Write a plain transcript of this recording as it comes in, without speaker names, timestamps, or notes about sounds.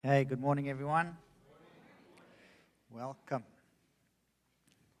Hey, good morning, everyone. Welcome.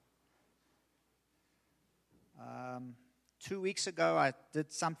 2 weeks ago, I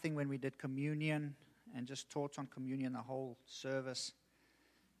did something when we did communion and just taught on communion the whole service.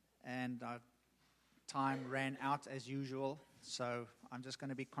 And time ran out as usual. So I'm just going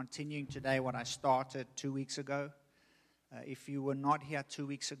to be continuing today what I started 2 weeks ago. If you were not here 2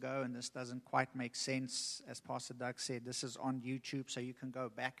 weeks ago and this doesn't quite make sense, as Pastor Doug said, this is on YouTube, so you can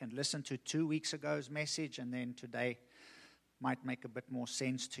go back and listen to 2 weeks ago's message, and then today might make a bit more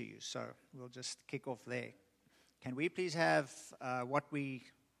sense to you. So we'll just kick off there. Can we please have what we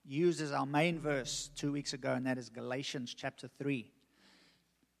used as our main verse 2 weeks ago, and that is Galatians chapter 3.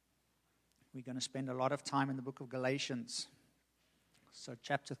 We're going to spend a lot of time in the book of Galatians. So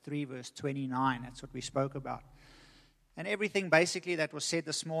chapter 3, verse 29, that's what we spoke about. And everything basically that was said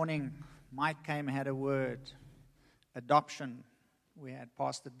this morning, Mike came and had a word. Adoption, we had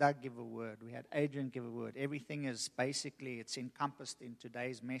Pastor Doug give a word. We had Adrian give a word. Everything is basically, it's encompassed in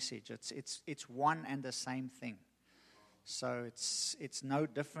today's message. It's one and the same thing. So it's no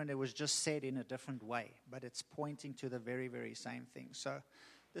different. It was just said in a different way, but it's pointing to the very, very same thing. So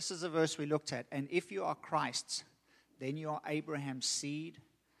this is a verse we looked at. And if you are Christ's, then you are Abraham's seed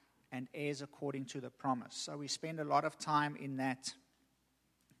and heirs according to the promise. So we spend a lot of time in that.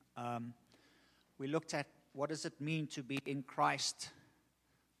 We looked at what does it mean to be in Christ?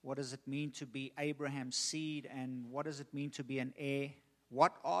 What does it mean to be Abraham's seed? And what does it mean to be an heir?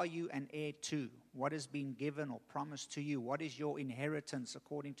 What are you an heir to? What has been given or promised to you? What is your inheritance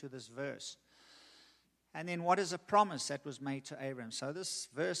according to this verse? And then what is a promise that was made to Abraham? So this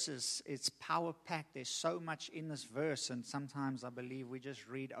verse it's power-packed. There's so much in this verse, and sometimes I believe we just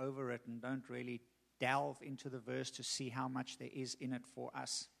read over it and don't really delve into the verse to see how much there is in it for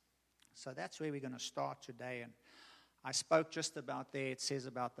us. So that's where we're going to start today. And I spoke just about there. It says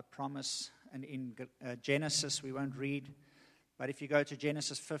about the promise, and in Genesis we won't read. But if you go to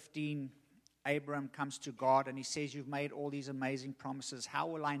Genesis 15, Abram comes to God and he says, you've made all these amazing promises. How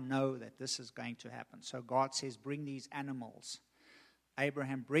will I know that this is going to happen? So God says, bring these animals.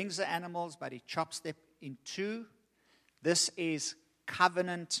 Abraham brings the animals, but he chops them in two. This is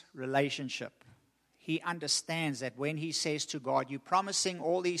covenant relationship. He understands that when he says to God, you're promising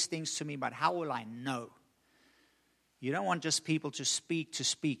all these things to me, but how will I know? You don't want just people to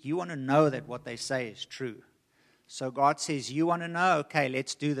speak. You want to know that what they say is true. So God says, you want to know? Okay,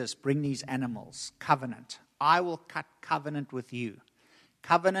 let's do this. Bring these animals. Covenant. I will cut covenant with you.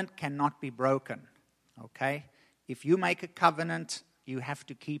 Covenant cannot be broken. Okay? If you make a covenant, you have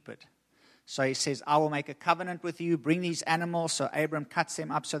to keep it. So he says, I will make a covenant with you. Bring these animals. So Abram cuts them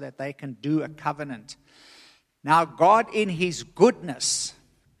up so that they can do a covenant. Now God in his goodness,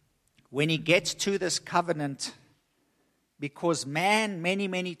 when he gets to this covenant, because man, many,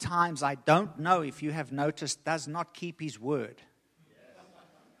 many times, I don't know if you have noticed, does not keep his word.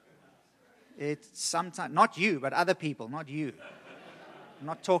 It's sometimes, not you, but other people, not you. I'm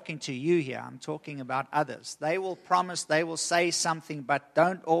not talking to you here. I'm talking about others. They will promise, they will say something, but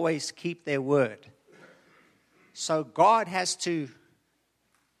don't always keep their word. So God has to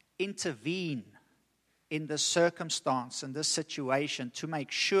intervene in this circumstance, in this situation, to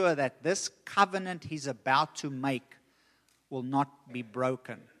make sure that this covenant he's about to make will not be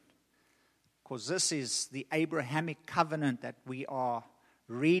broken. Because this is the Abrahamic covenant that we are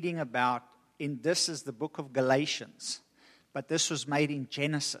reading about. This is the book of Galatians. But this was made in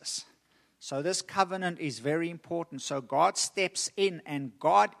Genesis. So this covenant is very important. So God steps in, and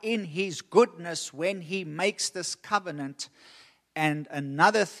God in his goodness, when he makes this covenant, and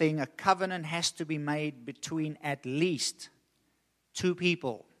another thing, a covenant has to be made between at least two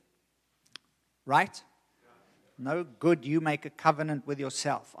people. Right? No good you make a covenant with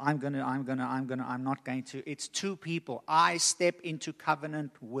yourself. I'm not going to. It's two people. I step into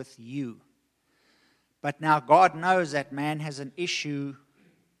covenant with you. But now God knows that man has an issue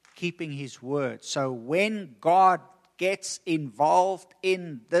keeping his word. So when God gets involved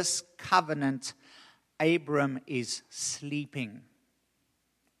in this covenant, Abram is sleeping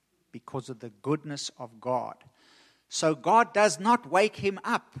because of the goodness of God. So God does not wake him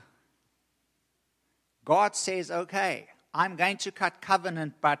up. God says, okay, I'm going to cut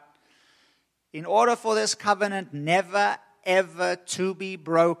covenant, but in order for this covenant never, ever to be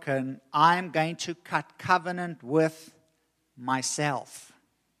broken, I'm going to cut covenant with myself.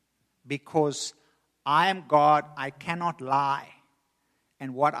 Because I am God, I cannot lie,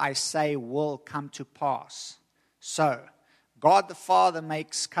 and what I say will come to pass. So, God the Father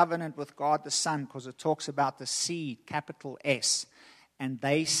makes covenant with God the Son, because it talks about the seed, capital S. And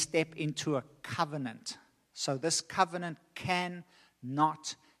they step into a covenant. So this covenant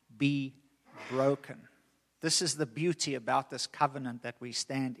cannot be broken. This is the beauty about this covenant that we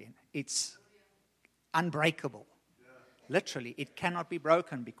stand in. It's unbreakable. Literally, it cannot be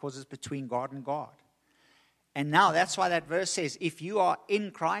broken because it's between God and God. And now that's why that verse says, if you are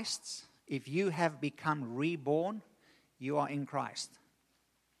in Christ, if you have become reborn, you are in Christ.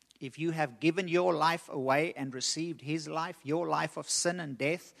 If you have given your life away and received His life, your life of sin and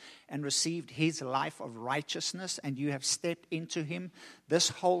death, and received His life of righteousness, and you have stepped into Him, this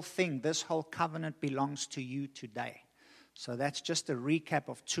whole thing, this whole covenant belongs to you today. So that's just a recap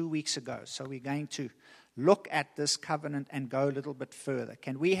of 2 weeks ago. So we're going to look at this covenant and go a little bit further.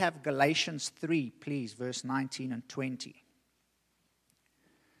 Can we have Galatians 3, please, verse 19 and 20?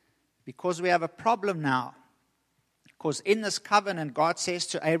 Because we have a problem now. Because in this covenant, God says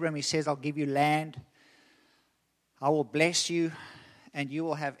to Abram, He says, I'll give you land, I will bless you, and you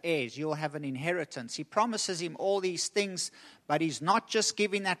will have heirs, you will have an inheritance. He promises him all these things, but He's not just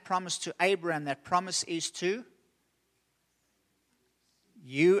giving that promise to Abraham, that promise is to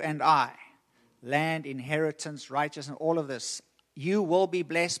you and I. Land, inheritance, righteousness, all of this. You will be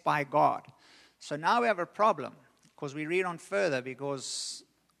blessed by God. So now we have a problem, because we read on further, because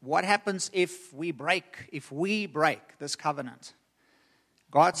what happens if we break this covenant?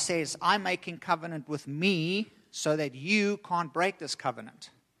 God says, I'm making covenant with me so that you can't break this covenant.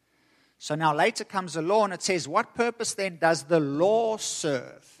 So now later comes the law, and it says, what purpose then does the law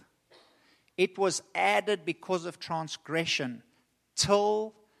serve? It was added because of transgression,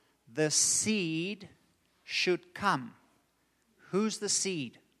 till the seed should come. Who's the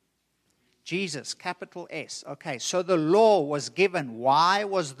seed? Jesus, capital S. Okay, so the law was given. Why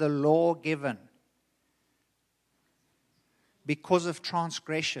was the law given? Because of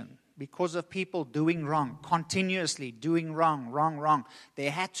transgression. Because of people doing wrong, continuously doing wrong.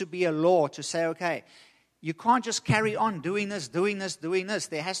 There had to be a law to say, okay, you can't just carry on doing this.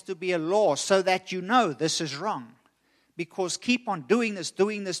 There has to be a law so that you know this is wrong. Because keep on doing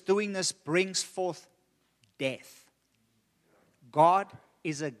this brings forth death. God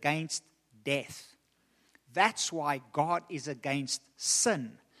is against death. That's why God is against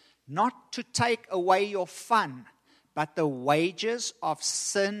sin. Not to take away your fun, but the wages of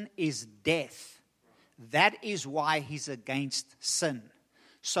sin is death. That is why He's against sin.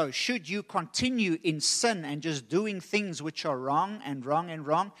 So should you continue in sin and just doing things which are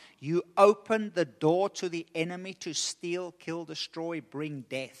wrong, you open the door to the enemy to steal, kill, destroy, bring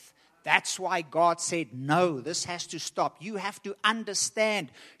death. That's why God said, no, this has to stop. You have to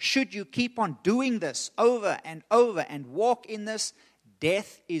understand, should you keep on doing this over and walk in this,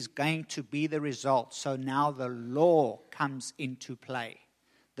 death is going to be the result. So now the law comes into play.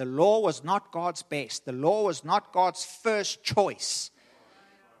 The law was not God's best. The law was not God's first choice.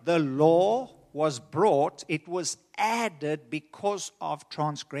 The law was brought, it was added because of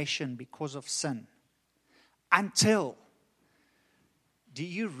transgression, because of sin. Until, do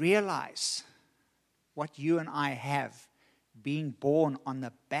you realize what you and I have being born on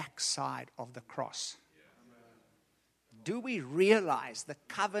the backside of the cross? Do we realize the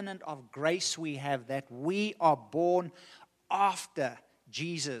covenant of grace we have, that we are born after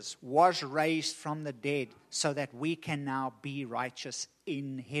Jesus was raised from the dead so that we can now be righteous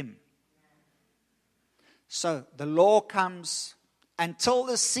in Him? So the law comes until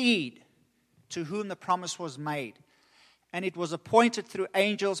the seed to whom the promise was made. And it was appointed through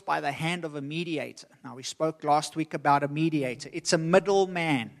angels by the hand of a mediator. Now we spoke last week about a mediator. It's a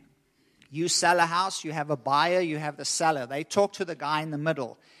middleman. You sell a house, you have a buyer, you have the seller. They talk to the guy in the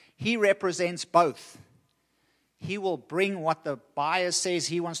middle. He represents both. He will bring what the buyer says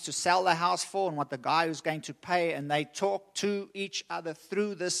he wants to sell the house for and what the guy who's going to pay, and they talk to each other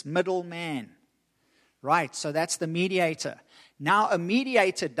through this middleman. Right, so that's the mediator. Now, a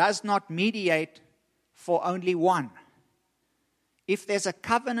mediator does not mediate for only one. If there's a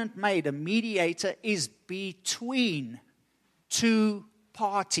covenant made, a mediator is between two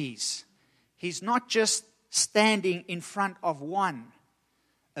parties. He's not just standing in front of one.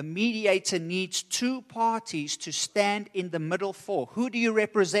 A mediator needs two parties to stand in the middle for. Who do you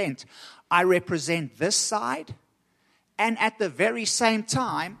represent? I represent this side, and at the very same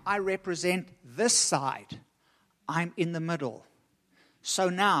time, I represent this side. I'm in the middle. So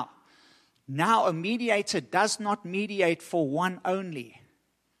now a mediator does not mediate for one only,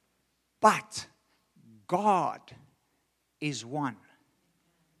 but God is one.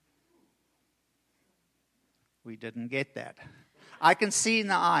 We didn't get that. I can see in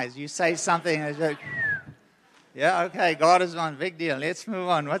the eyes. You say something, and like, yeah, okay, God is one, big deal. Let's move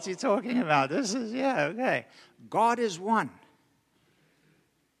on. What's he talking about? Okay. God is one.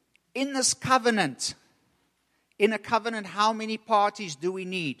 In this covenant, In a covenant, how many parties do we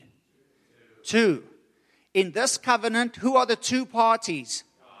need? Two. In this covenant, who are the two parties?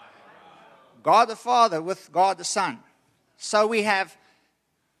 God the Father with God the Son. So we have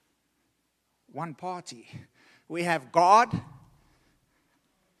one party. We have God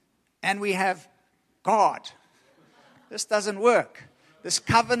and we have God. This doesn't work. This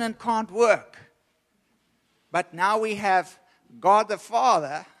covenant can't work. But now we have God the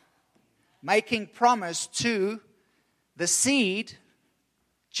Father making promise to the seed,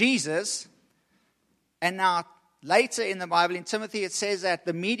 Jesus. And now later in the Bible, in Timothy, it says that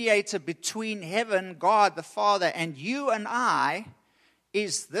the mediator between heaven, God the Father, and you and I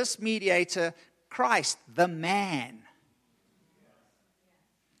is this mediator, Christ, the man.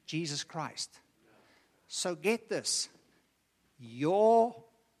 Jesus Christ. So get this. Your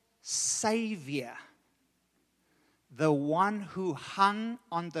Savior, the one who hung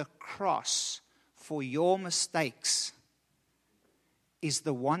on the cross for your mistakes, is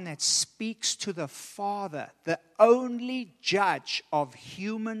the one that speaks to the Father, the only judge of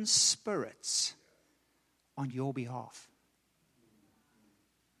human spirits, on your behalf.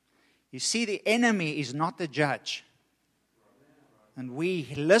 You see, the enemy is not the judge. And we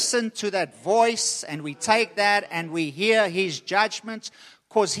listen to that voice and we take that and we hear his judgments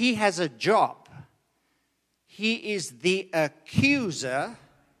because he has a job. He is the accuser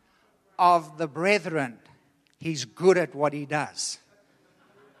of the brethren. He's good at what he does.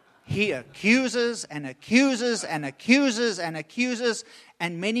 He accuses and accuses and accuses and accuses,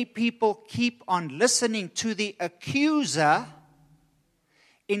 and many people keep on listening to the accuser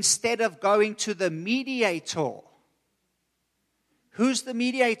instead of going to the mediator. Who's the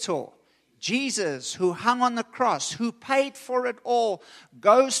mediator? Jesus, who hung on the cross, who paid for it all,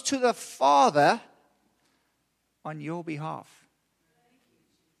 goes to the Father on your behalf.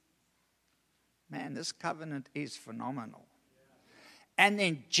 Man, this covenant is phenomenal. And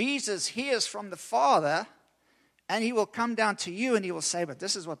then Jesus hears from the Father, and he will come down to you and he will say, but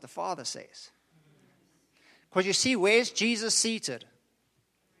this is what the Father says. Because you see, where's Jesus seated?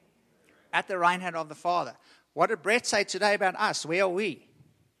 At the right hand of the Father. What did Brett say today about us? Where are we?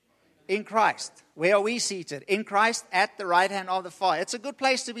 In Christ. Where are we seated? In Christ, at the right hand of the Father. It's a good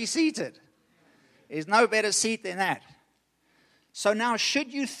place to be seated. There's no better seat than that. So now,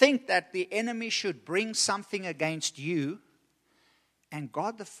 should you think that the enemy should bring something against you, and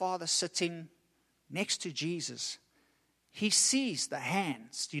God the Father sitting next to Jesus, he sees the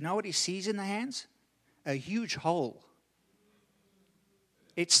hands. Do you know what he sees in the hands? A huge hole.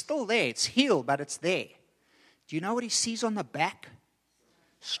 It's still there. It's healed, but it's there. Do you know what he sees on the back?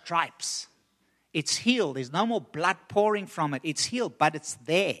 Stripes. It's healed. There's no more blood pouring from it. It's healed, but it's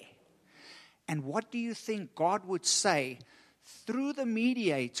there. And what do you think God would say through the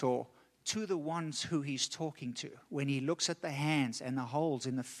mediator to the ones who he's talking to when he looks at the hands and the holes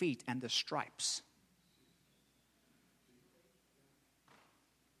in the feet and the stripes?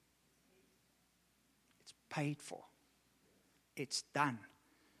 It's paid for. It's done.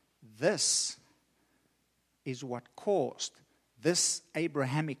 This is what caused this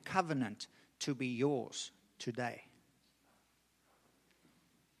Abrahamic covenant to be yours today.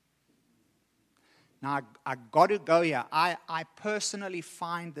 Now, I got to go here. I personally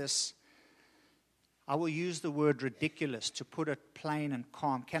find this, I will use the word ridiculous to put it plain and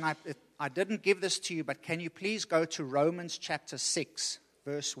calm. I didn't give this to you, but can you please go to Romans chapter 6,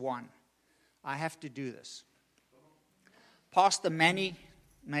 verse 1. I have to do this. Pastor Manny,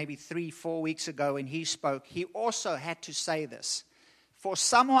 maybe 3-4 weeks ago when he spoke, he also had to say this. For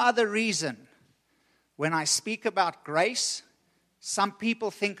some or other reason, when I speak about grace, some people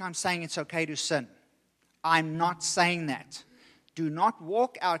think I'm saying it's okay to sin. I'm not saying that. Do not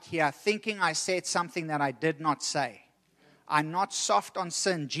walk out here thinking I said something that I did not say. I'm not soft on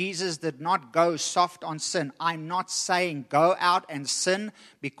sin. Jesus did not go soft on sin. I'm not saying go out and sin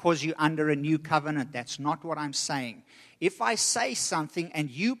because you're under a new covenant. That's not what I'm saying. If I say something and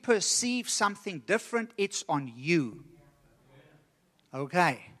you perceive something different, it's on you.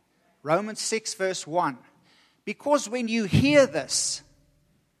 Okay. Romans 6 verse 1. Because when you hear this,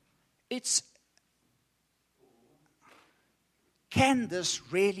 can this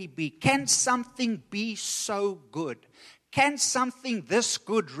really be? Can something be so good? Can something this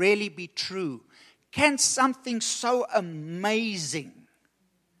good really be true? Can something so amazing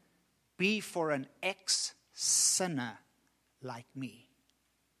be for an ex-sinner like me?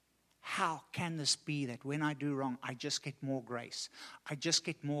 How can this be that when I do wrong, I just get more grace? I just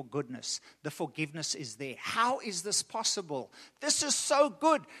get more goodness. The forgiveness is there. How is this possible? This is so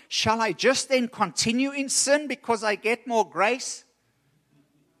good. Shall I just then continue in sin because I get more grace?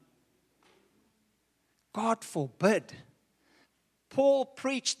 God forbid. Paul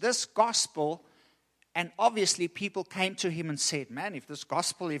preached this gospel, and obviously people came to him and said, man, if this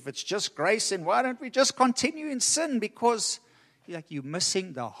gospel, if it's just grace, then why don't we just continue in sin? Because you're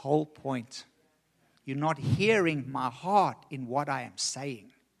missing the whole point. You're not hearing my heart in what I am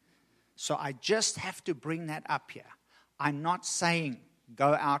saying. So I just have to bring that up here. I'm not saying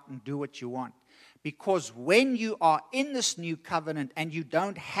go out and do what you want. Because when you are in this new covenant and you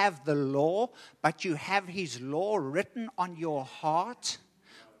don't have the law, but you have His law written on your heart,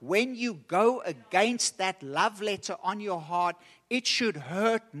 when you go against that love letter on your heart, it should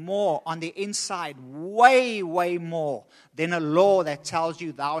hurt more on the inside, way, way more than a law that tells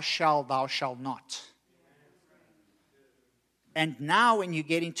you thou shalt not. And now when you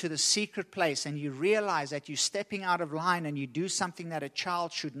get into the secret place and you realize that you're stepping out of line and you do something that a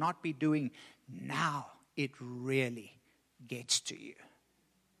child should not be doing, now it really gets to you.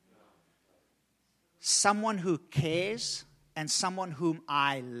 Someone who cares and someone whom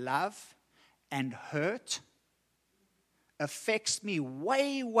I love and hurt affects me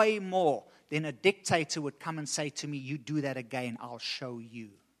way, way more than a dictator would come and say to me, you do that again, I'll show you.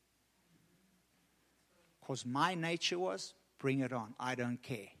 Because my nature was, bring it on, I don't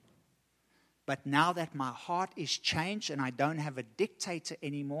care. But now that my heart is changed and I don't have a dictator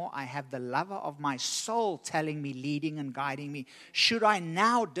anymore, I have the lover of my soul telling me, leading and guiding me. Should I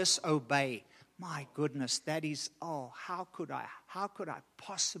now disobey? My goodness, that is, how could I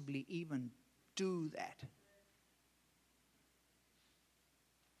possibly even do that?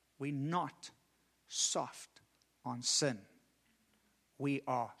 We're not soft on sin. We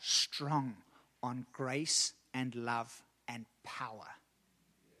are strong on grace and love and power.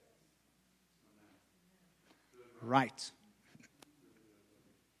 Right.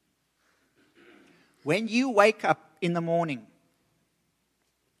 When you wake up in the morning,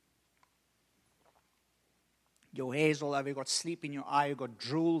 your hair's all over, you've got sleep in your eye, you've got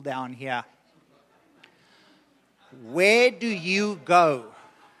drool down here. Where do you go?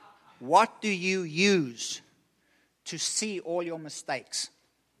 What do you use to see all your mistakes?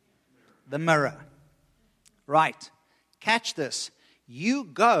 The mirror. Right. Catch this. You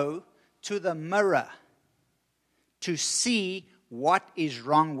go to the mirror to see what is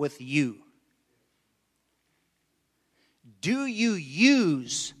wrong with you. Do you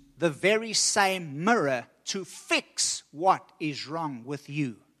use the very same mirror to fix what is wrong with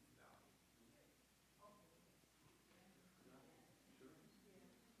you?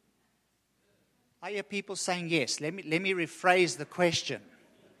 I hear people saying yes. Let me rephrase the question.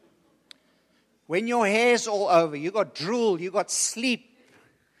 When your hair's all over, you got drool, you got sleep,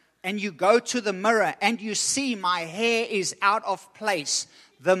 and you go to the mirror and you see my hair is out of place.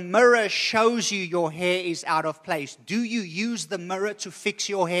 The mirror shows you your hair is out of place. Do you use the mirror to fix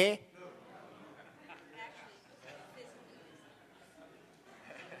your hair?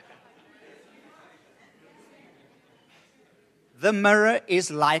 The mirror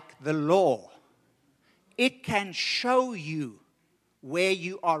is like the law. It can show you where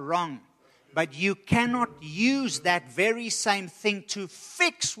you are wrong. But you cannot use that very same thing to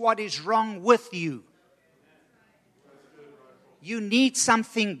fix what is wrong with you. You need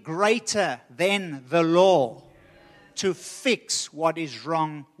something greater than the law to fix what is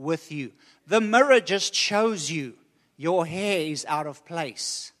wrong with you. The mirror just shows you your hair is out of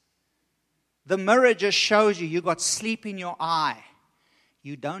place. The mirror just shows you you got sleep in your eye.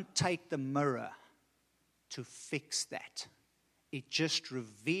 You don't take the mirror to fix that. It just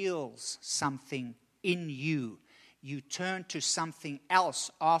reveals something in you. You turn to something else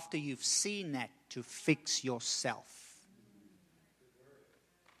after you've seen that to fix yourself.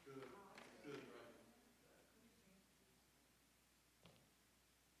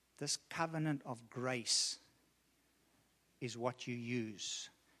 This covenant of grace is what you use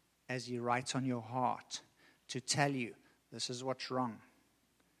as He writes on your heart to tell you, this is what's wrong.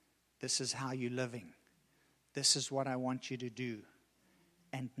 This is how you're living. This is what I want you to do.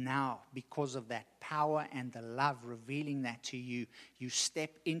 And now, because of that power and the love revealing that to you, you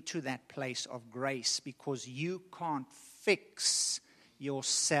step into that place of grace because you can't fix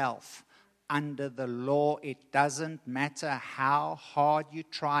yourself under the law. It doesn't matter how hard you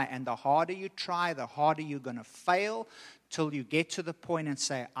try. And the harder you try, the harder you're going to fail till you get to the point and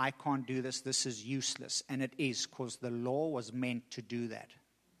say, I can't do this. This is useless. And it is, because the law was meant to do that.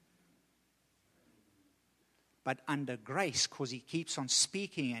 But under grace, because He keeps on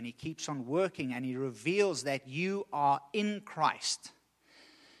speaking and He keeps on working and He reveals that you are in Christ.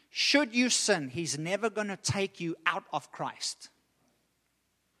 Should you sin, He's never going to take you out of Christ.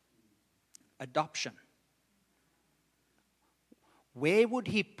 Adoption. Where would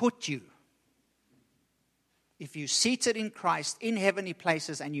He put you? If you're seated in Christ in heavenly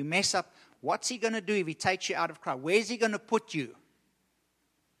places and you mess up, what's he going to do if he takes you out of Christ? Where's he going to put you?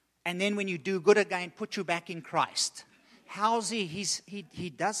 And then when you do good again, put you back in Christ. How's he? He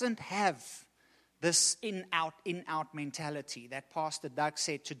doesn't have this in-out mentality that Pastor Doug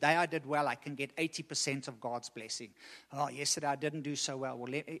said, today I did well, I can get 80% of God's blessing. Oh, yesterday I didn't do so well.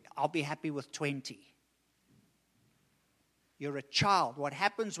 Well, I'll be happy with 20. You're a child. What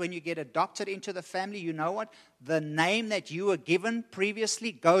happens when you get adopted into the family, you know what? The name that you were given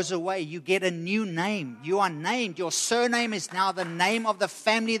previously goes away. You get a new name. You are named. Your surname is now the name of the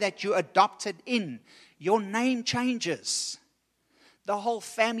family that you adopted in. Your name changes. The whole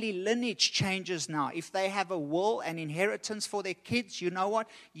family lineage changes now. If they have a will and inheritance for their kids, you know what?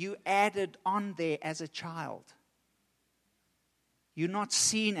 You added on there as a child. You're not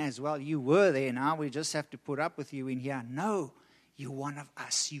seen as, well, you were there now, we just have to put up with you in here. No, you're one of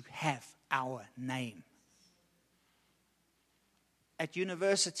us. You have our name. At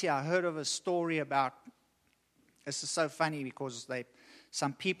university, I heard of a story about, this is so funny because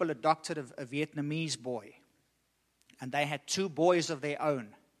some people adopted a Vietnamese boy. And they had 2 boys of their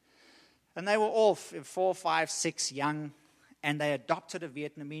own. And they were all 4, 5, 6 young. And they adopted a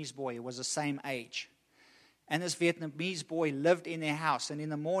Vietnamese boy who was the same age. And this Vietnamese boy lived in their house. And in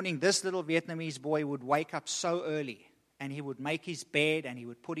the morning, this little Vietnamese boy would wake up so early. And he would make his bed and he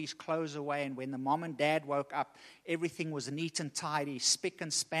would put his clothes away. And when the mom and dad woke up, everything was neat and tidy, spick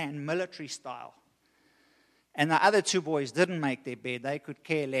and span, military style. And the other 2 boys didn't make their bed. They could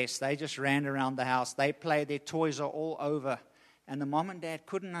care less. They just ran around the house. They played. Their toys are all over. And the mom and dad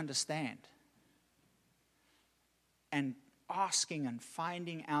couldn't understand. And asking and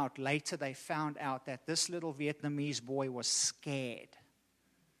finding out, later they found out that this little Vietnamese boy was scared.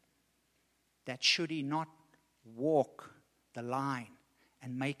 That should he not walk the line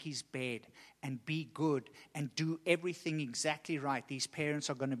and make his bed and be good and do everything exactly right, these parents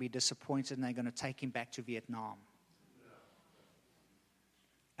are going to be disappointed and they're going to take him back to Vietnam.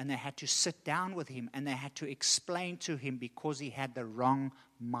 And they had to sit down with him and they had to explain to him because he had the wrong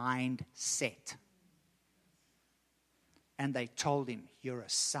mindset. And they told him, you're a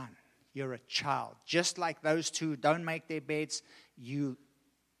son, you're a child. Just like those 2 don't make their beds, you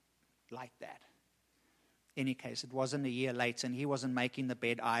like that. Any case, it wasn't a year later, and he wasn't making the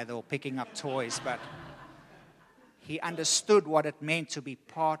bed either or picking up toys, but he understood what it meant to be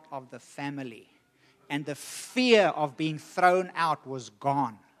part of the family. And the fear of being thrown out was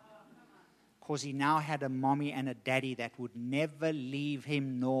gone, because he now had a mommy and a daddy that would never leave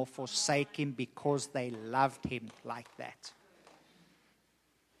him nor forsake him because they loved him like that.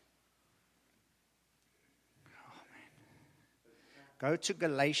 Oh, man. Go to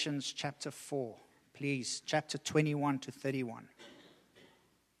Galatians chapter 4. Please, chapter 21 to 31.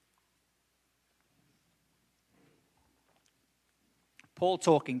 Paul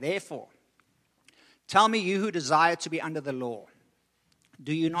talking, therefore, tell me, you who desire to be under the law,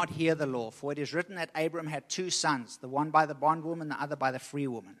 do you not hear the law? For it is written that Abram had 2 sons, the one by the bondwoman, the other by the free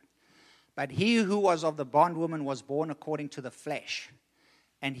woman. But he who was of the bondwoman was born according to the flesh,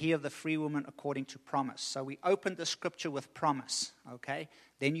 and he of the free woman according to promise. So we opened the scripture with promise, okay?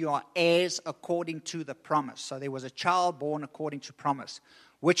 Then you are heirs according to the promise. So there was a child born according to promise,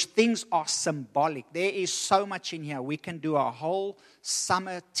 which things are symbolic. There is so much in here. We can do a whole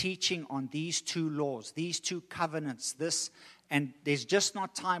summer teaching on these 2 laws, these 2 covenants, and there's just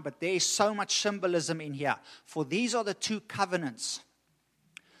not time, but there is so much symbolism in here. For these are the 2 covenants.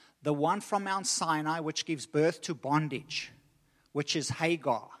 The one from Mount Sinai, which gives birth to bondage, which is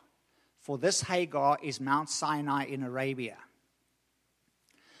Hagar. For this Hagar is Mount Sinai in Arabia.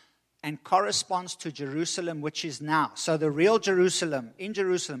 And corresponds to Jerusalem, which is now. So the real Jerusalem, in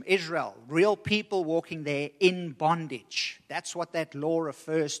Jerusalem, Israel, real people walking there in bondage. That's what that law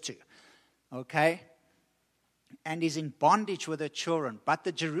refers to. Okay? And is in bondage with her children. But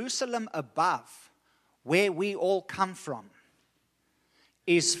the Jerusalem above, where we all come from,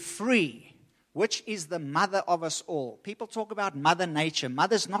 is free, which is the mother of us all. People talk about mother nature.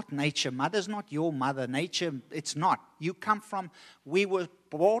 Mother's not nature. Mother's not your mother. Nature, it's not. You come from, we were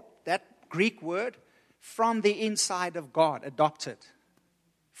brought, that Greek word, from the inside of God, adopted.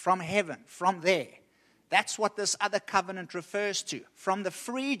 From heaven, from there. That's what this other covenant refers to. From the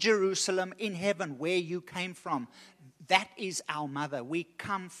free Jerusalem in heaven, where you came from. That is our mother. We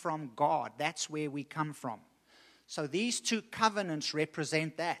come from God. That's where we come from. So these 2 covenants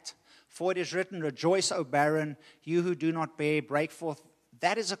represent that. For it is written, rejoice, O barren, you who do not bear, break forth.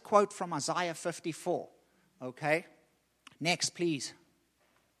 That is a quote from Isaiah 54. Okay? Next, please.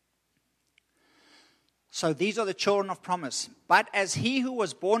 So these are the children of promise. But as he who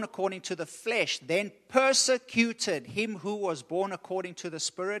was born according to the flesh then persecuted him who was born according to the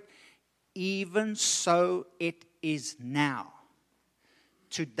Spirit, even so it is now.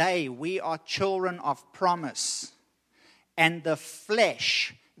 Today we are children of promise. And the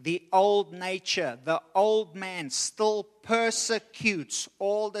flesh, the old nature, the old man still persecutes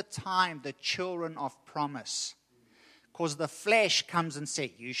all the time the children of promise. Because the flesh comes and says,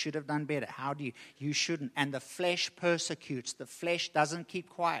 you should have done better. How do you? You shouldn't. And the flesh persecutes. The flesh doesn't keep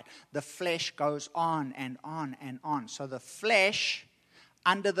quiet. The flesh goes on and on and on. So the flesh,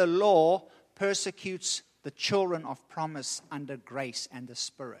 under the law, persecutes the children of promise under grace and the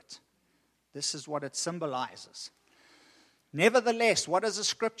Spirit. This is what it symbolizes. Nevertheless, what does the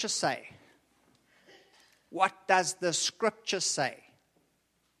Scripture say? What does the Scripture say?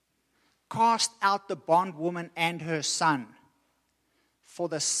 Cast out the bondwoman and her son. For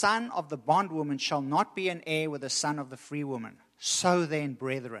the son of the bondwoman shall not be an heir with the son of the free woman. So then,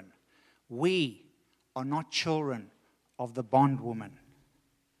 brethren, we are not children of the bondwoman,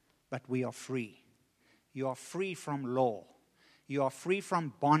 but we are free. You are free from law. You are free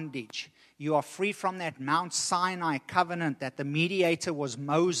from bondage. You are free from that Mount Sinai covenant that the mediator was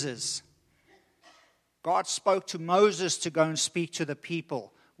Moses. God spoke to Moses to go and speak to the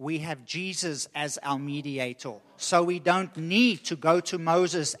people. We have Jesus as our mediator. So we don't need to go to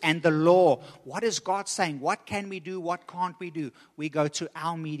Moses and the law. What is God saying? What can we do? What can't we do? We go to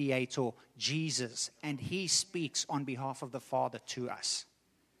our mediator, Jesus, and he speaks on behalf of the Father to us.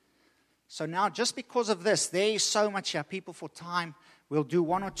 So now, just because of this, there is so much here. People, for time, will do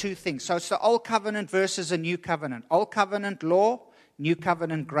one or two things. So it's the Old Covenant versus a New Covenant. Old Covenant law, New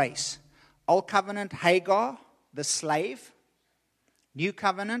Covenant grace. Old Covenant Hagar, the slave. New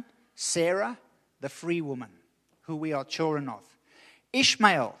Covenant, Sarah, the free woman, who we are children of.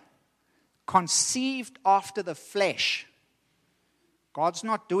 Ishmael, conceived after the flesh. God's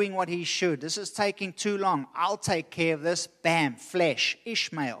not doing what he should. This is taking too long. I'll take care of this. Bam, flesh,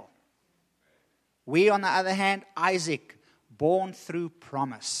 Ishmael. We, on the other hand, Isaac, born through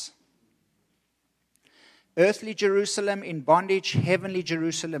promise. Earthly Jerusalem in bondage, heavenly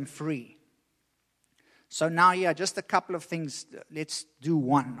Jerusalem free. So now, just a couple of things. Let's do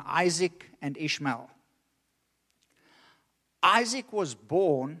one. Isaac and Ishmael. Isaac was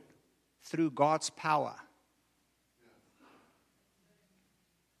born through God's power.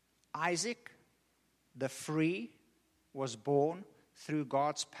 Isaac, the free, was born through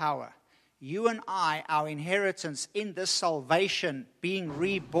God's power. You and I, our inheritance in this salvation, being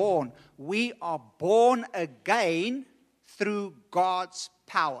reborn, we are born again through God's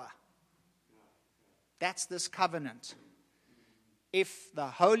power. That's this covenant. If the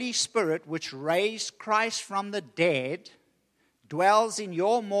Holy Spirit, which raised Christ from the dead, dwells in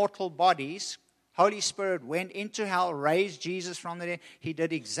your mortal bodies, Holy Spirit went into hell, raised Jesus from the dead. He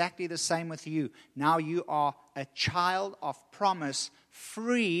did exactly the same with you. Now you are a child of promise,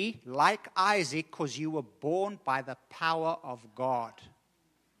 free like Isaac, because you were born by the power of God.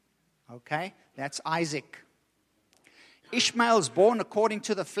 Okay? That's Isaac. Ishmael's born according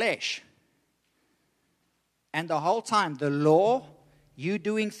to the flesh. And the whole time, the law, you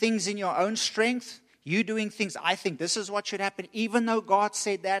doing things in your own strength, you doing things, I think this is what should happen. Even though God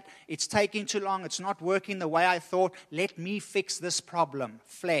said that, it's taking too long, it's not working the way I thought, let me fix this problem.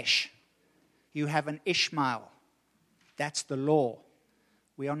 Flesh. You have an Ishmael. That's the law.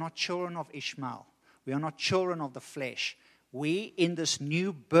 We are not children of Ishmael. We are not children of the flesh. We, in this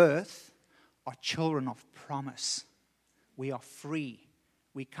new birth, are children of promise. We are free.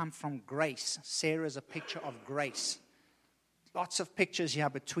 We come from grace. Sarah is a picture of grace. Lots of pictures here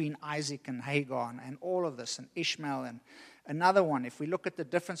between Isaac and Hagar and all of this, and Ishmael. And another one, if we look at the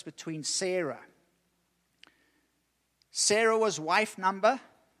difference between Sarah. Sarah was wife number.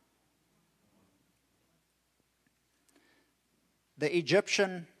 The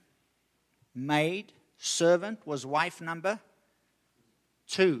Egyptian maid, servant, was wife number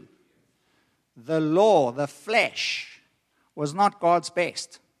 2. The law, the flesh, was not God's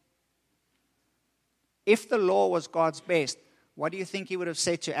best. If the law was God's best, what do you think he would have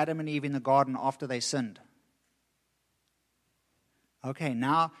said to Adam and Eve in the garden after they sinned? Okay,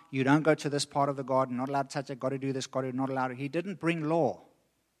 now you don't go to this part of the garden, not allowed to touch it, got to do this, got to, not allowed to. He didn't bring law.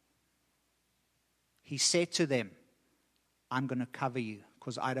 He said to them, I'm going to cover you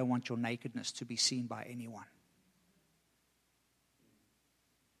because I don't want your nakedness to be seen by anyone.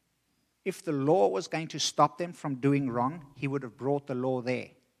 If the law was going to stop them from doing wrong, he would have brought the law there.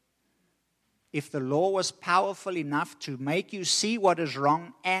 If the law was powerful enough to make you see what is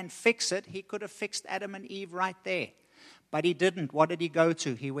wrong and fix it, he could have fixed Adam and Eve right there. But he didn't. What did he go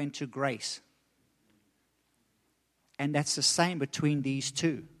to? He went to grace. And that's the same between these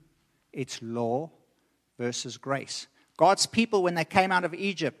two. It's law versus grace. God's people, when they came out of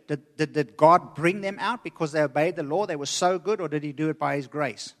Egypt, did God bring them out because they obeyed the law? They were so good, or did He do it by His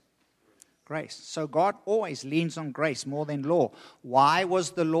grace? Grace. So God always leans on grace more than law. Why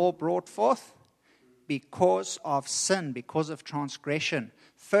was the law brought forth? Because of sin, because of transgression.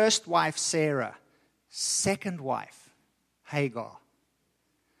 First wife, Sarah. Second wife, Hagar.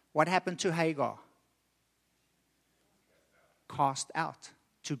 What happened to Hagar? Cast out,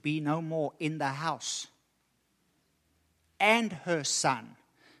 to be no more in the house. And her son.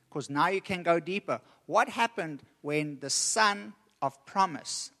 Because now you can go deeper. What happened when the son of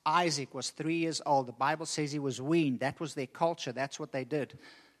promise, Isaac, was 3 years old? The Bible says he was weaned. That was their culture. That's what they did.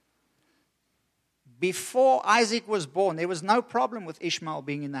 Before Isaac was born, there was no problem with Ishmael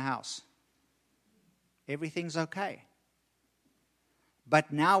being in the house. Everything's okay.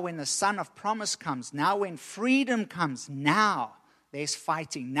 But now when the son of promise comes, now when freedom comes, now there's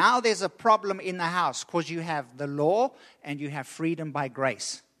fighting. Now there's a problem in the house because you have the law and you have freedom by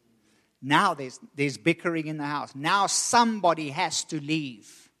grace. Now there's bickering in the house. Now somebody has to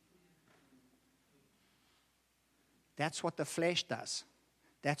leave. That's what the flesh does.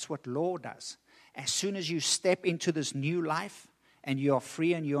 That's what law does. As soon as you step into this new life and you are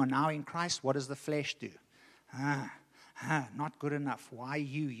free and you are now in Christ, what does the flesh do? Not good enough. Why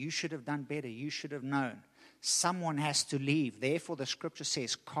you? You should have done better. You should have known. Someone has to leave. Therefore, the scripture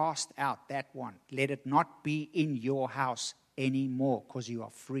says, cast out that one. Let it not be in your house anymore because you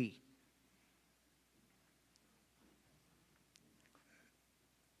are free.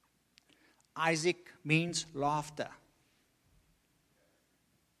 Isaac means laughter.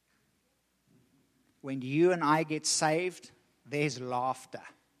 When you and I get saved, there's laughter.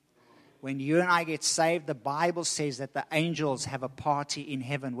 When you and I get saved, the Bible says that the angels have a party in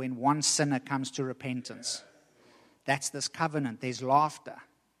heaven when one sinner comes to repentance. That's this covenant. There's laughter.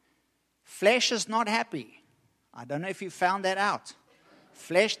 Flesh is not happy. I don't know if you found that out.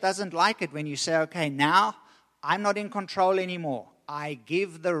 Flesh doesn't like it when you say, okay, now I'm not in control anymore. I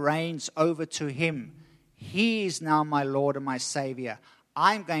give the reins over to Him. He is now my Lord and my Savior.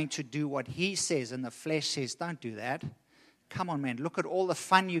 I'm going to do what He says. And the flesh says, don't do that. Come on, man. Look at all the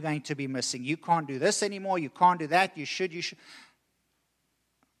fun you're going to be missing. You can't do this anymore. You can't do that. You should.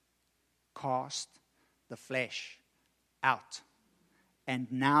 Cast the flesh out.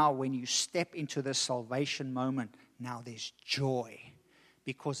 And now when you step into the salvation moment, now there's joy.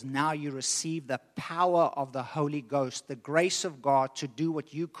 Because now you receive the power of the Holy Ghost, the grace of God to do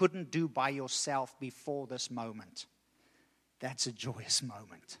what you couldn't do by yourself before this moment. That's a joyous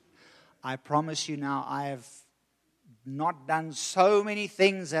moment. I promise you now, I have not done so many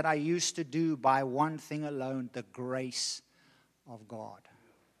things that I used to do by one thing alone, the grace of God.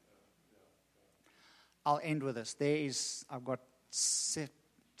 I'll end with this. I've got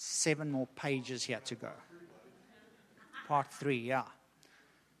 7 more pages here to go. Part 3, yeah.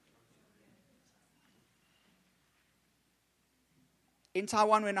 In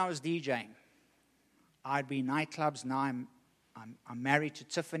Taiwan, when I was DJing, I'd be in nightclubs. Now I'm married to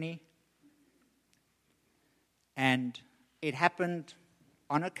Tiffany. And it happened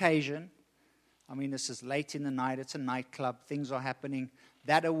on occasion. I mean, this is late in the night. It's a nightclub. Things are happening.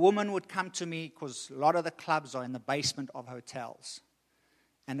 That a woman would come to me, because a lot of the clubs are in the basement of hotels.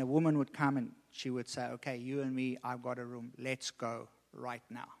 And a woman would come and she would say, okay, you and me, I've got a room. Let's go right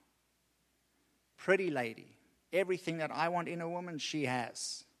now. Pretty lady. Everything that I want in a woman, she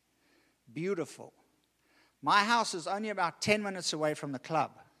has. Beautiful. My house is only about 10 minutes away from the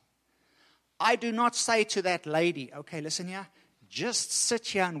club. I do not say to that lady, okay, listen here, just sit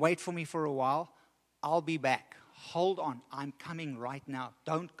here and wait for me for a while. I'll be back. Hold on, I'm coming right now.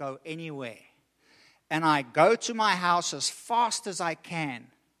 Don't go anywhere. And I go to my house as fast as I can.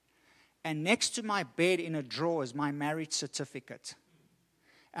 And next to my bed in a drawer is my marriage certificate.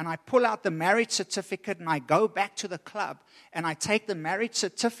 And I pull out the marriage certificate and I go back to the club and I take the marriage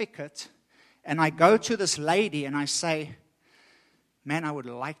certificate and I go to this lady and I say, man, I would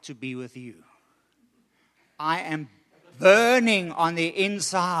like to be with you. I am burning on the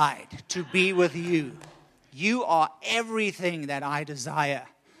inside to be with you. You are everything that I desire.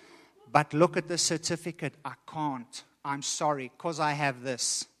 But look at the certificate. I can't. I'm sorry, because I have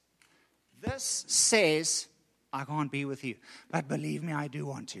this. This says, I can't be with you. But believe me, I do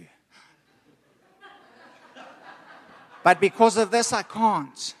want to. But because of this, I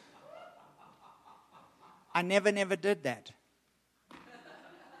can't. I never did that.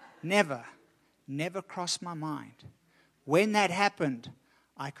 Never crossed my mind. When that happened,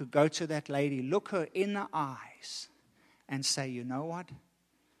 I could go to that lady, look her in the eyes, and say, you know what?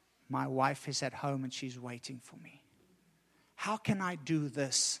 My wife is at home and she's waiting for me. How can I do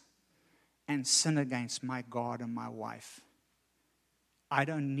this and sin against my God and my wife? I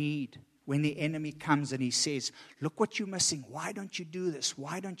don't need, when the enemy comes and he says, look what you're missing. Why don't you do this?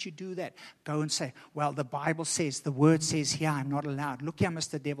 Why don't you do that? Go and say, well, the Bible says, the word says here, I'm not allowed. Look here,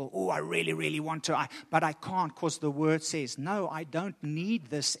 Mr. Devil. Oh, I really, really want to, but I can't because the word says, no, I don't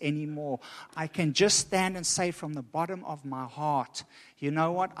need this anymore. I can just stand and say from the bottom of my heart, you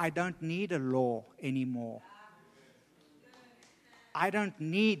know what? I don't need a law anymore. I don't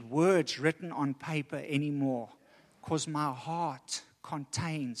need words written on paper anymore because my heart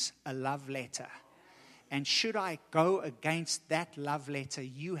contains a love letter. And should I go against that love letter,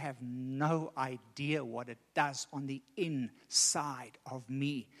 you have no idea what it does on the inside of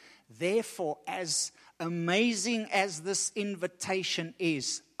me. Therefore, as amazing as this invitation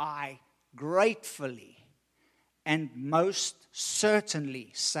is, I gratefully and most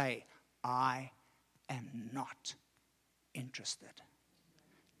certainly say, I am not interested.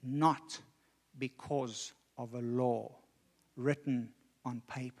 Not because of a law written on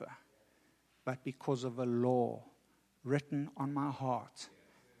paper, but because of a law written on my heart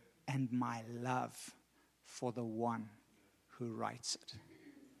and my love for the one who writes it.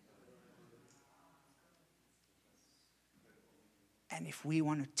 And if we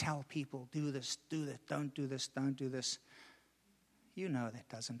want to tell people, do this, do that, don't do this, don't do this, you know that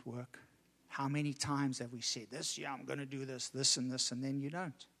doesn't work. How many times have we said, this year I'm going to do this, and this, and then you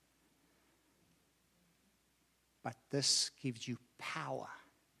don't? But this gives you power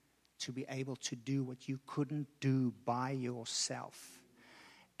to be able to do what you couldn't do by yourself.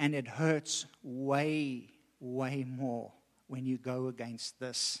 And it hurts way, way more when you go against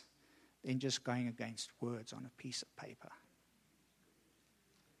this than just going against words on a piece of paper.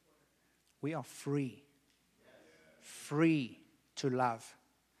 We are free. Free to love.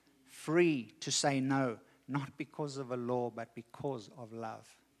 Free to say no, not because of a law, but because of love.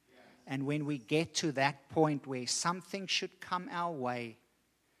 And when we get to that point where something should come our way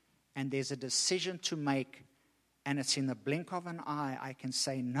and there's a decision to make and it's in the blink of an eye, I can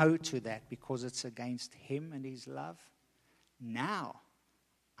say no to that because it's against Him and His love. Now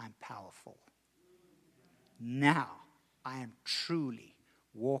I'm powerful. Now I am truly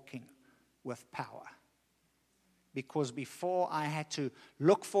walking with power. Because before I had to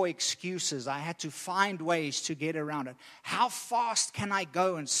look for excuses, I had to find ways to get around it. How fast can I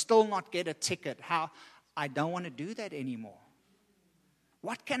go and still not get a ticket? I don't want to do that anymore.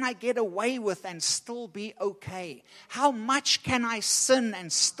 What can I get away with and still be okay? How much can I sin and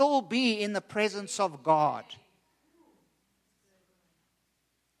still be in the presence of God?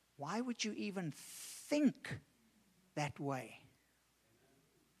 Why would you even think that way?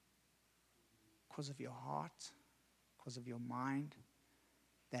 Because of your heart? Because of your mind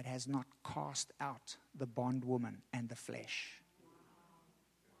that has not cast out the bondwoman and the flesh.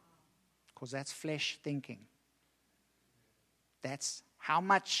 Because that's flesh thinking. That's how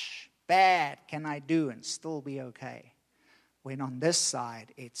much bad can I do and still be okay? When on this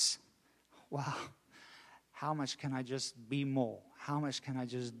side it's, wow, how much can I just be more? How much can I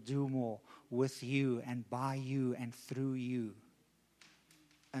just do more with you and by you and through you?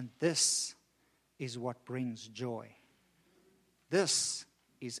 And this is what brings joy. This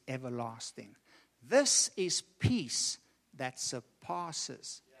is everlasting. This is peace that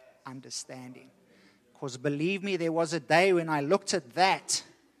surpasses understanding. Because believe me, there was a day when I looked at that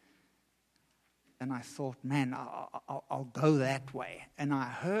and I thought, man, I'll go that way. And I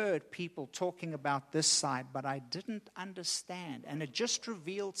heard people talking about this side, but I didn't understand. And it just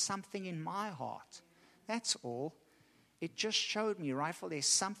revealed something in my heart. That's all. It just showed me, Rifle, there's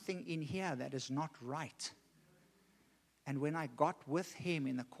something in here that is not right. And when I got with Him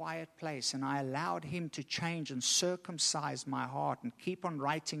in a quiet place and I allowed Him to change and circumcise my heart and keep on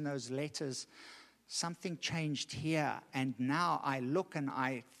writing those letters, something changed here. And now I look and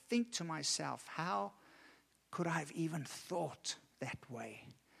I think to myself, how could I have even thought that way?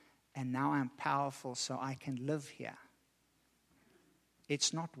 And now I'm powerful so I can live here.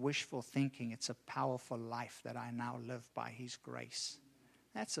 It's not wishful thinking. It's a powerful life that I now live by His grace.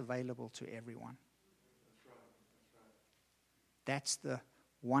 That's available to everyone. That's the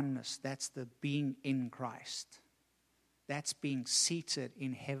oneness. That's the being in Christ. That's being seated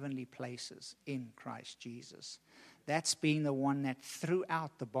in heavenly places in Christ Jesus. That's being the one that threw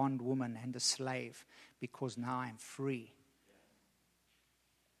out the bondwoman and the slave because now I'm free.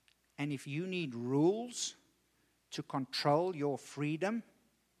 And if you need rules to control your freedom,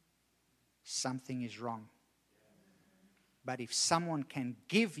 something is wrong. But if someone can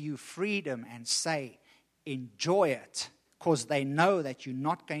give you freedom and say, enjoy it, because they know that you're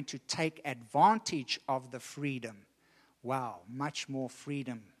not going to take advantage of the freedom, wow, much more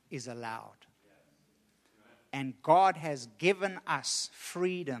freedom is allowed. And God has given us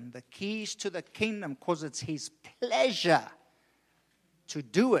freedom, the keys to the kingdom, because it's His pleasure to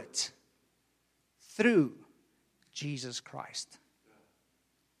do it through Jesus Christ.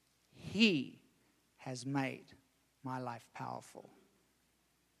 He has made my life powerful.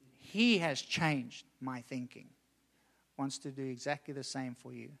 He has changed my thinking. Wants to do exactly the same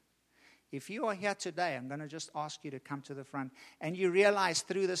for you. If you are here today, I'm going to just ask you to come to the front. And you realize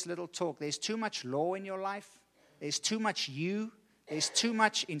through this little talk, there's too much law in your life. There's too much you. There's too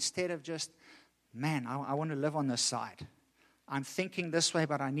much instead of just, man, I want to live on this side. I'm thinking this way,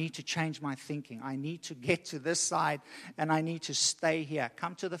 but I need to change my thinking. I need to get to this side, and I need to stay here.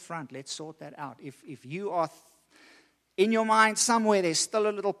 Come to the front. Let's sort that out. If you are in your mind somewhere, there's still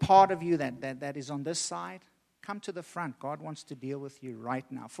a little part of you that is on this side, come to the front. God wants to deal with you right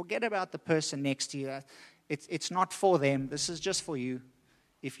now. Forget about the person next to you. It's not for them. This is just for you.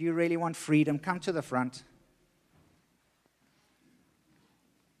 If you really want freedom, come to the front.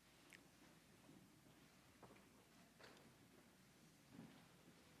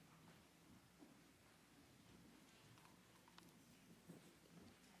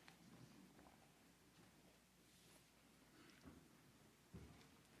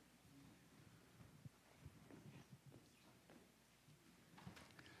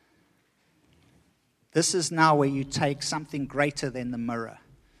 This is now where you take something greater than the mirror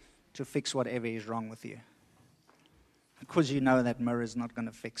to fix whatever is wrong with you. Because you know that mirror is not going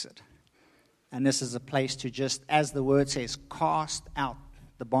to fix it. And this is a place to just, as the word says, cast out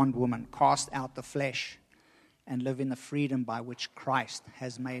the bondwoman, cast out the flesh, and live in the freedom by which Christ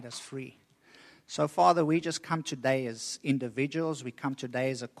has made us free. So, Father, we just come today as individuals. We come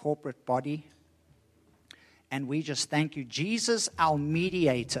today as a corporate body. And we just thank you. Jesus, our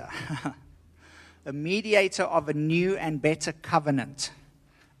mediator, a mediator of a new and better covenant,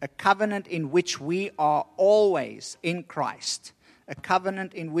 a covenant in which we are always in Christ, a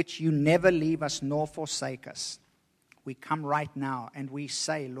covenant in which you never leave us nor forsake us. We come right now and we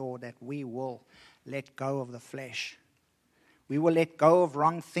say, Lord, that we will let go of the flesh. We will let go of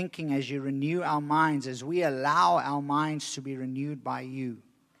wrong thinking as you renew our minds, as we allow our minds to be renewed by you,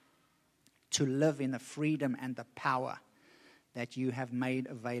 to live in the freedom and the power that you have made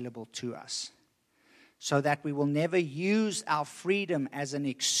available to us. So that we will never use our freedom as an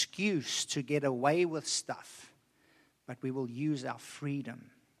excuse to get away with stuff, but we will use our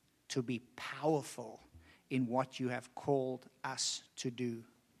freedom to be powerful in what you have called us to do.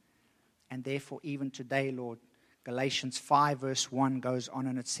 And therefore, even today, Lord, Galatians 5 verse 1 goes on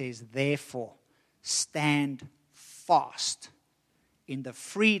and it says, therefore, stand fast in the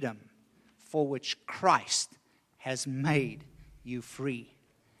freedom for which Christ has made you free.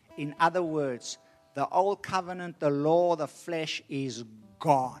 In other words, the old covenant, the law, the flesh is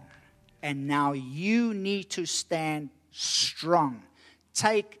gone. And now you need to stand strong.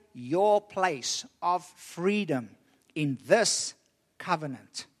 Take your place of freedom in this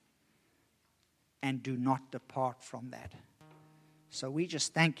covenant. And do not depart from that. So we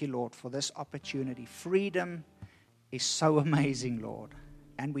just thank you, Lord, for this opportunity. Freedom is so amazing, Lord.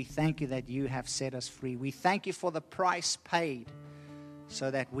 And we thank you that you have set us free. We thank you for the price paid, so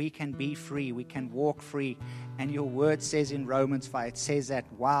that we can be free, we can walk free. And your word says in Romans 5, it says that,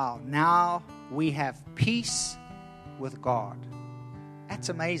 wow, now we have peace with God. That's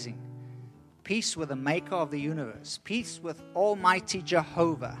amazing. Peace with the maker of the universe. Peace with Almighty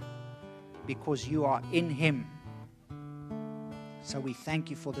Jehovah, because you are in Him. So we thank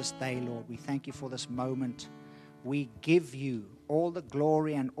you for this day, Lord. We thank you for this moment. We give you all the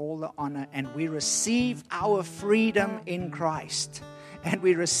glory and all the honor, and we receive our freedom in Christ. And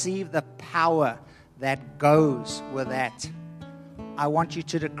we receive the power that goes with that. I want you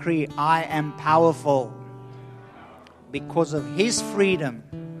to decree, I am powerful because of His freedom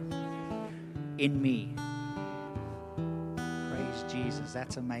in me. Praise Jesus.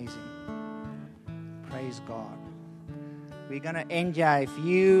 That's amazing. Praise God. We're going to end here. If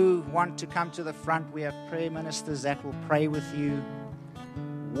you want to come to the front, we have prayer ministers that will pray with you.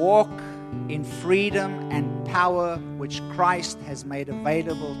 Walk in freedom and power which Christ has made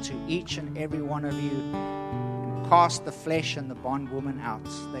available to each and every one of you. And cast the flesh and the bondwoman out.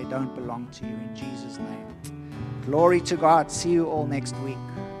 They don't belong to you, in Jesus' name. Glory to God. See you all next week.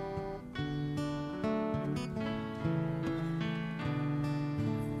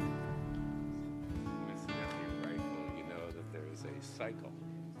 Incidentally, rifle, you know that there is a cycle